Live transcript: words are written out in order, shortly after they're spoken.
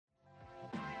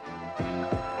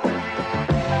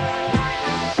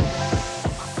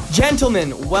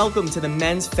Gentlemen, welcome to the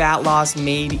Men's Fat Loss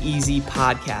Made Easy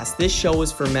podcast. This show is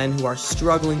for men who are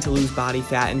struggling to lose body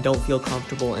fat and don't feel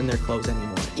comfortable in their clothes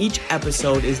anymore. Each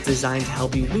episode is designed to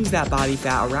help you lose that body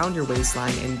fat around your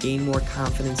waistline and gain more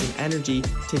confidence and energy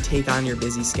to take on your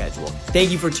busy schedule.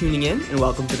 Thank you for tuning in and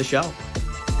welcome to the show.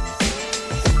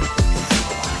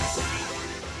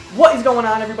 What is going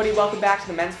on, everybody? Welcome back to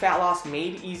the Men's Fat Loss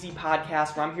Made Easy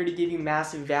podcast, where I'm here to give you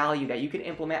massive value that you can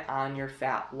implement on your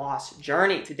fat loss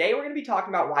journey. Today, we're going to be talking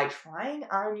about why trying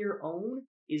on your own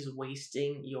is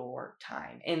wasting your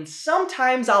time. And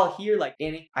sometimes I'll hear like,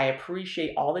 Danny, I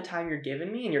appreciate all the time you're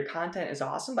giving me and your content is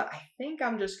awesome, but I think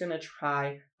I'm just going to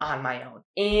try on my own.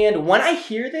 And when I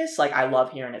hear this, I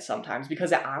love hearing it sometimes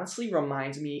because it honestly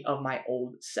reminds me of my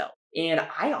old self. And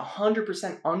I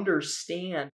 100%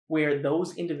 understand where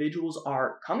those individuals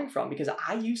are coming from because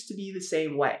I used to be the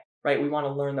same way, right? We want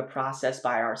to learn the process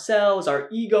by ourselves. Our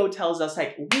ego tells us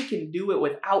we can do it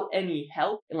without any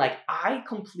help. And I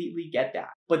completely get that.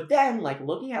 But then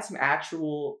looking at some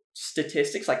actual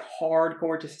statistics,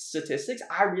 hardcore statistics,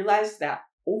 I realized that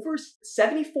over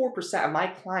 74% of my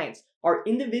clients are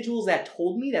individuals that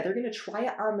told me that they're going to try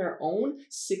it on their own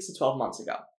 6 to 12 months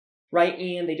ago. Right?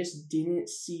 And they just didn't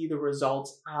see the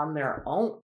results on their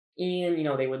own. And,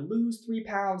 they would lose 3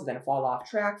 pounds, then fall off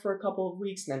track for a couple of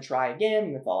weeks, and then try again,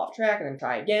 and then fall off track, and then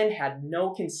try again, had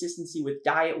no consistency with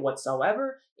diet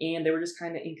whatsoever, and they were just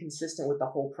kind of inconsistent with the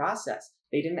whole process.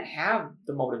 They didn't have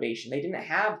the motivation. They didn't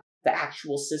have the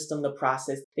actual system, the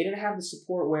process. They didn't have the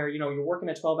support where, you're working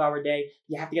a 12-hour day,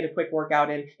 you have to get a quick workout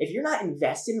in. If you're not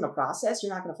invested in the process,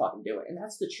 you're not going to fucking do it. And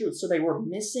that's the truth. So they were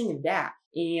missing that.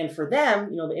 And for them,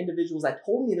 the individuals that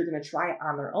told me they're going to try it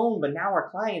on their own, but now our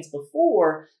clients,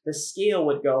 before, the scale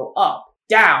would go up,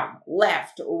 down,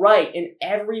 left, right, in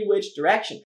every which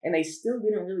direction. And they still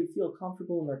didn't really feel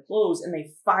comfortable in their clothes. And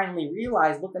they finally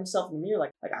realized, look themselves in the mirror,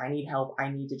 like I need help. I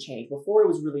need to change before it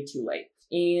was really too late.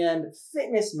 And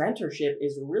fitness mentorship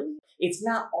is really, it's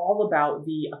not all about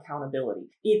the accountability.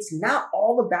 It's not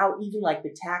all about even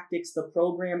the tactics, the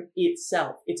program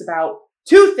itself. It's about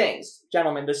 2 things,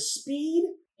 gentlemen, the speed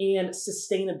and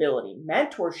sustainability.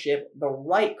 Mentorship, the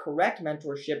right, correct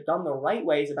mentorship done the right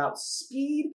way, is about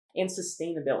speed and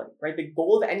sustainability, right? The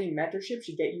goal of any mentorship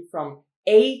should get you from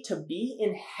A to B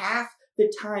in half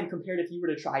the time compared if you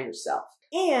were to try yourself.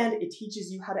 And it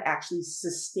teaches you how to actually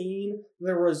sustain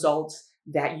the results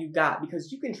that you got,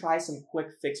 because you can try some quick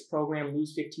fix program,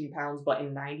 lose 15 pounds, but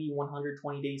in 90,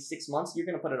 120 days, 6 months, you're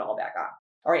going to put it all back on.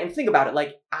 All right. And think about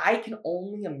it. I can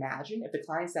only imagine if the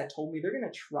clients that told me they're going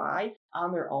to try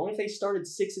on their own, if they started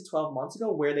 6 to 12 months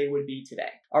ago, where they would be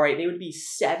today. All right. They would be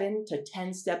 7 to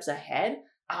 10 steps ahead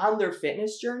on their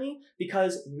fitness journey,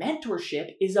 because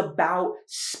mentorship is about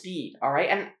speed. All right.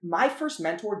 And my first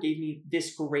mentor gave me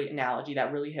this great analogy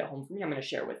that really hit home for me. I'm going to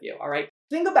share with you. All right.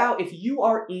 Think about if you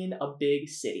are in a big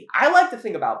city. I like to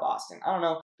think about Boston. I don't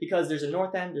know, because there's a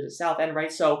north end, there's a south end,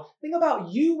 right? So think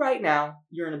about you right now.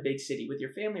 You're in a big city with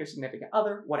your family or significant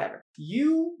other, whatever.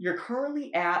 You're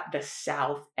currently at the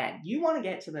south end. You want to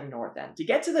get to the north end. To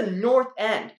get to the north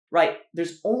end, right,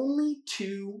 there's only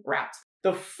 2 routes.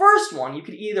 The first one, you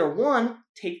could either, 1,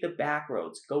 take the back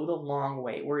roads, go the long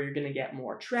way, where you're going to get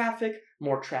more traffic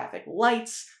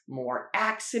lights, more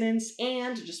accidents,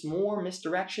 and just more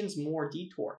misdirections, more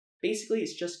detour. Basically,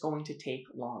 it's just going to take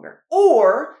longer.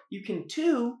 Or you can,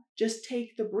 2, just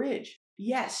take the bridge.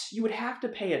 Yes, you would have to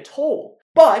pay a toll,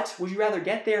 but would you rather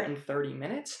get there in 30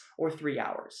 minutes or 3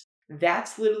 hours?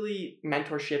 That's literally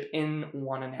mentorship in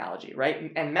one analogy,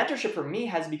 right? And mentorship for me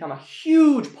has become a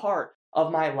huge part of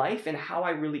my life and how I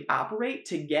really operate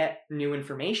to get new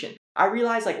information. I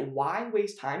realize why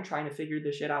waste time trying to figure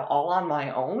this shit out all on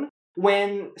my own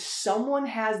when someone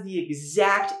has the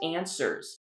exact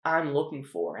answers I'm looking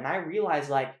for. And I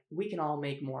realize we can all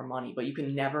make more money, but you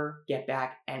can never get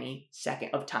back any second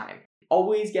of time.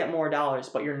 Always get more dollars,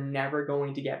 but you're never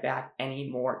going to get back any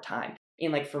more time.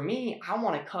 And for me, I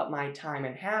want to cut my time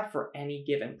in half for any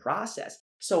given process.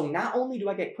 So not only do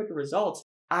I get quicker results,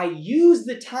 I use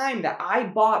the time that I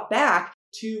bought back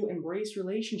to embrace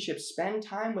relationships, spend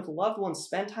time with loved ones,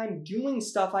 spend time doing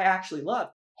stuff I actually love,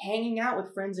 hanging out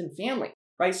with friends and family,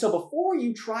 right? So before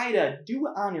you try to do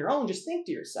it on your own, just think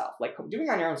to yourself, doing it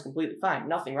on your own is completely fine.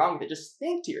 Nothing wrong with it. Just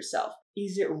think to yourself,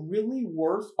 is it really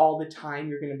worth all the time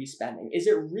you're going to be spending? Is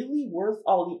it really worth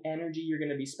all the energy you're going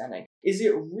to be spending? Is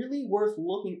it really worth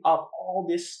looking up all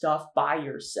this stuff by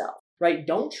yourself? right?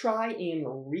 Don't try and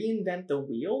reinvent the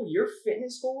wheel. Your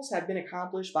fitness goals have been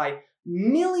accomplished by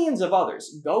millions of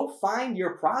others. Go find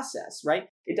your process, right?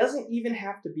 It doesn't even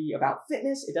have to be about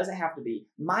fitness. It doesn't have to be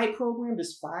my program.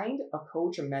 Just find a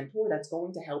coach, a mentor that's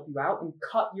going to help you out and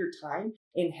cut your time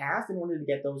in half in order to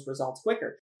get those results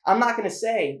quicker. I'm not going to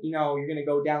say, you're going to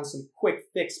go down some quick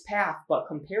fix path, but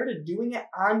compared to doing it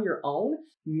on your own,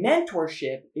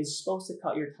 mentorship is supposed to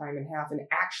cut your time in half and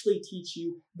actually teach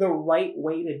you the right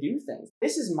way to do things.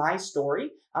 This is my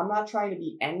story. I'm not trying to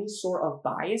be any sort of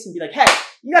bias and be like, hey,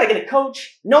 you got to get a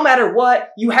coach no matter what.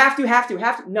 You have to.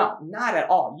 No, not at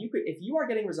all. If you are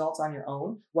getting results on your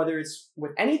own, whether it's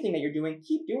with anything that you're doing,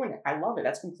 keep doing it. I love it.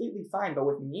 That's completely fine. But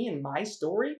with me and my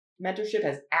story, mentorship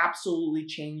has absolutely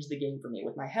changed the game for me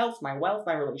with my health, my wealth,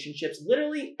 my relationships,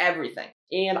 literally everything.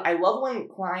 And I love when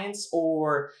clients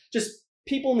or just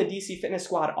people in the DC Fitness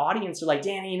Squad audience are like,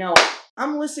 Danny,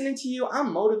 I'm listening to you,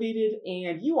 I'm motivated,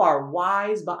 and you are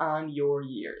wise beyond your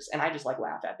years. And I just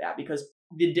laugh at that because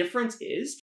the difference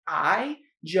is I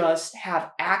just have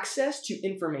access to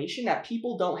information that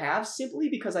people don't have simply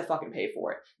because I fucking pay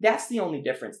for it. That's the only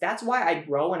difference. That's why I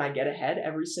grow and I get ahead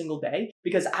every single day,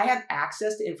 because I have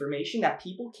access to information that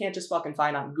people can't just fucking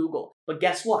find on Google. But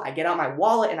guess what? I get out my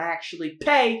wallet and I actually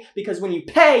pay, because when you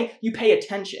pay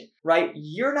attention, right?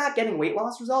 You're not getting weight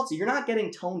loss results. You're not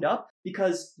getting toned up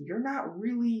because you're not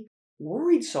really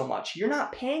worried so much. You're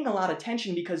not paying a lot of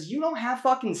attention because you don't have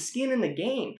fucking skin in the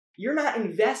game. You're not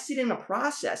invested in a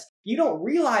process. You don't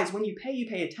realize when you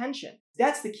pay attention.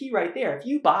 That's the key right there. If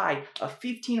you buy a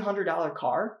 $1,500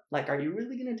 car, are you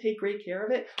really going to take great care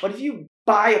of it? But if you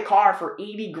buy a car for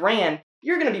 80 grand,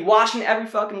 you're going to be washing it every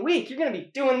fucking week. You're going to be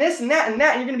doing this and that, and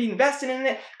you're going to be investing in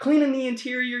it, cleaning the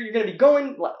interior. You're going to be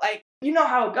going, you know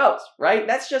how it goes, right?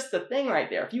 That's just the thing right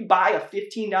there. If you buy a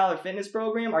 $15 fitness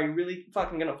program, are you really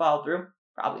fucking going to follow through?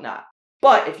 Probably not.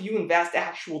 But if you invest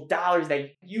actual dollars that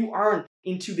you earn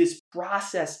into this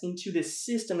process, into this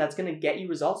system that's going to get you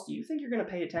results, do you think you're going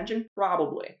to pay attention?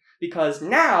 Probably. Because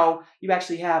now you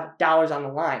actually have dollars on the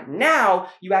line. Now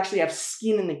you actually have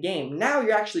skin in the game. Now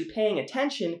you're actually paying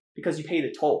attention because you pay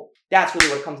the toll. That's really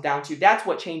what it comes down to. That's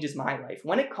what changes my life.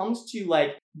 When it comes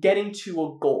to getting to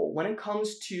a goal, when it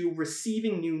comes to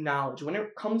receiving new knowledge, when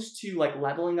it comes to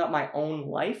leveling up my own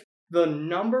life, the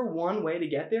number one way to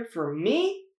get there for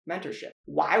me, mentorship.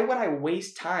 Why would I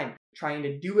waste time trying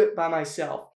to do it by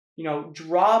myself?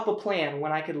 Draw up a plan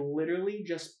when I could literally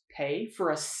just pay for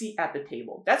a seat at the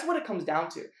table. That's what it comes down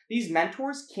to. These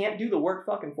mentors can't do the work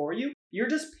fucking for you. You're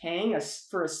just paying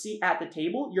for a seat at the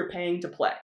table. You're paying to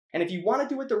play. And if you want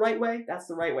to do it the right way, that's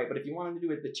the right way. But if you want to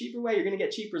do it the cheaper way, you're going to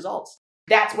get cheap results.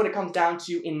 That's what it comes down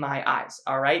to in my eyes,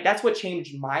 all right? That's what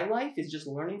changed my life, is just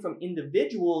learning from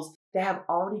individuals that have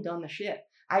already done the shit.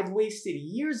 I've wasted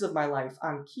years of my life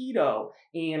on keto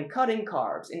and cutting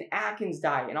carbs and Atkins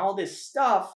diet and all this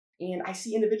stuff. And I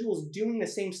see individuals doing the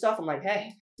same stuff. I'm like, hey,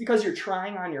 it's because you're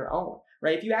trying on your own,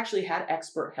 right? If you actually had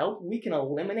expert help, we can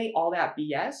eliminate all that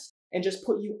BS and just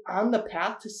put you on the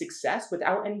path to success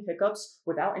without any hiccups,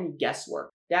 without any guesswork.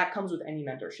 That comes with any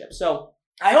mentorship. So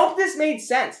I hope this made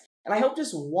sense. And I hope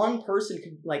just one person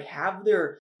could have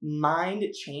their mind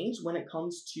change when it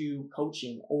comes to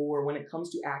coaching or when it comes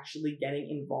to actually getting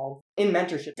involved in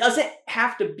mentorship. Doesn't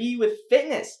have to be with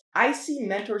fitness. I see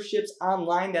mentorships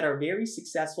online that are very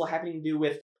successful having to do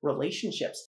with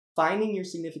relationships, finding your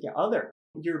significant other,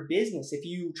 your business. If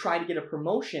you try to get a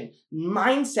promotion,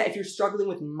 mindset, if you're struggling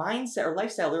with mindset or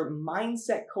lifestyle, there are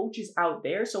mindset coaches out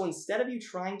there. So instead of you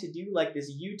trying to do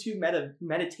this YouTube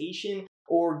meditation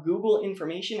or Google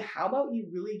information, how about you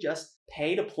really just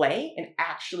pay to play, and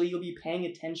actually you'll be paying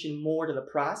attention more to the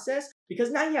process,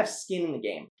 because now you have skin in the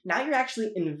game. Now you're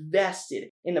actually invested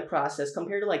in the process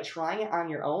compared to trying it on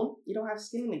your own. You don't have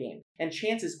skin in the game. And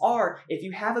chances are, if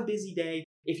you have a busy day,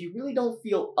 if you really don't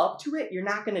feel up to it, you're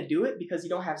not going to do it because you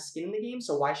don't have skin in the game.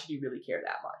 So why should you really care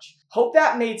that much? Hope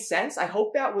that made sense. I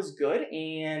hope that was good.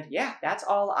 And yeah, that's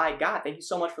all I got. Thank you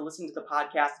so much for listening to the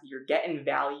podcast. If you're getting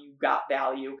value, got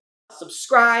value.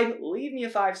 Subscribe, leave me a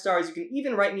 5 stars. You can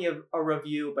even write me a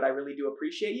review, but I really do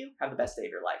appreciate you. Have the best day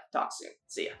of your life. Talk soon.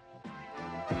 See ya.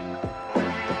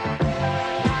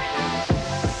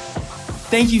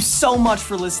 Thank you so much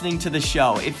for listening to the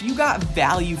show. If you got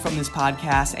value from this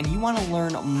podcast and you want to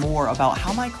learn more about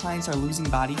how my clients are losing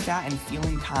body fat and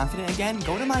feeling confident again,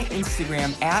 go to my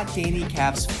Instagram at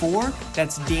DannyCavs4.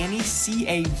 That's Danny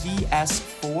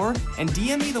CAVS4, and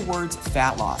DM me the words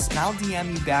fat loss, and I'll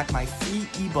DM you back my free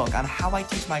ebook on how I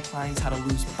teach my clients how to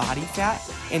lose body fat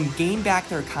and gain back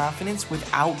their confidence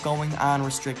without going on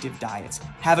restrictive diets.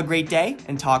 Have a great day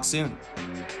and talk soon.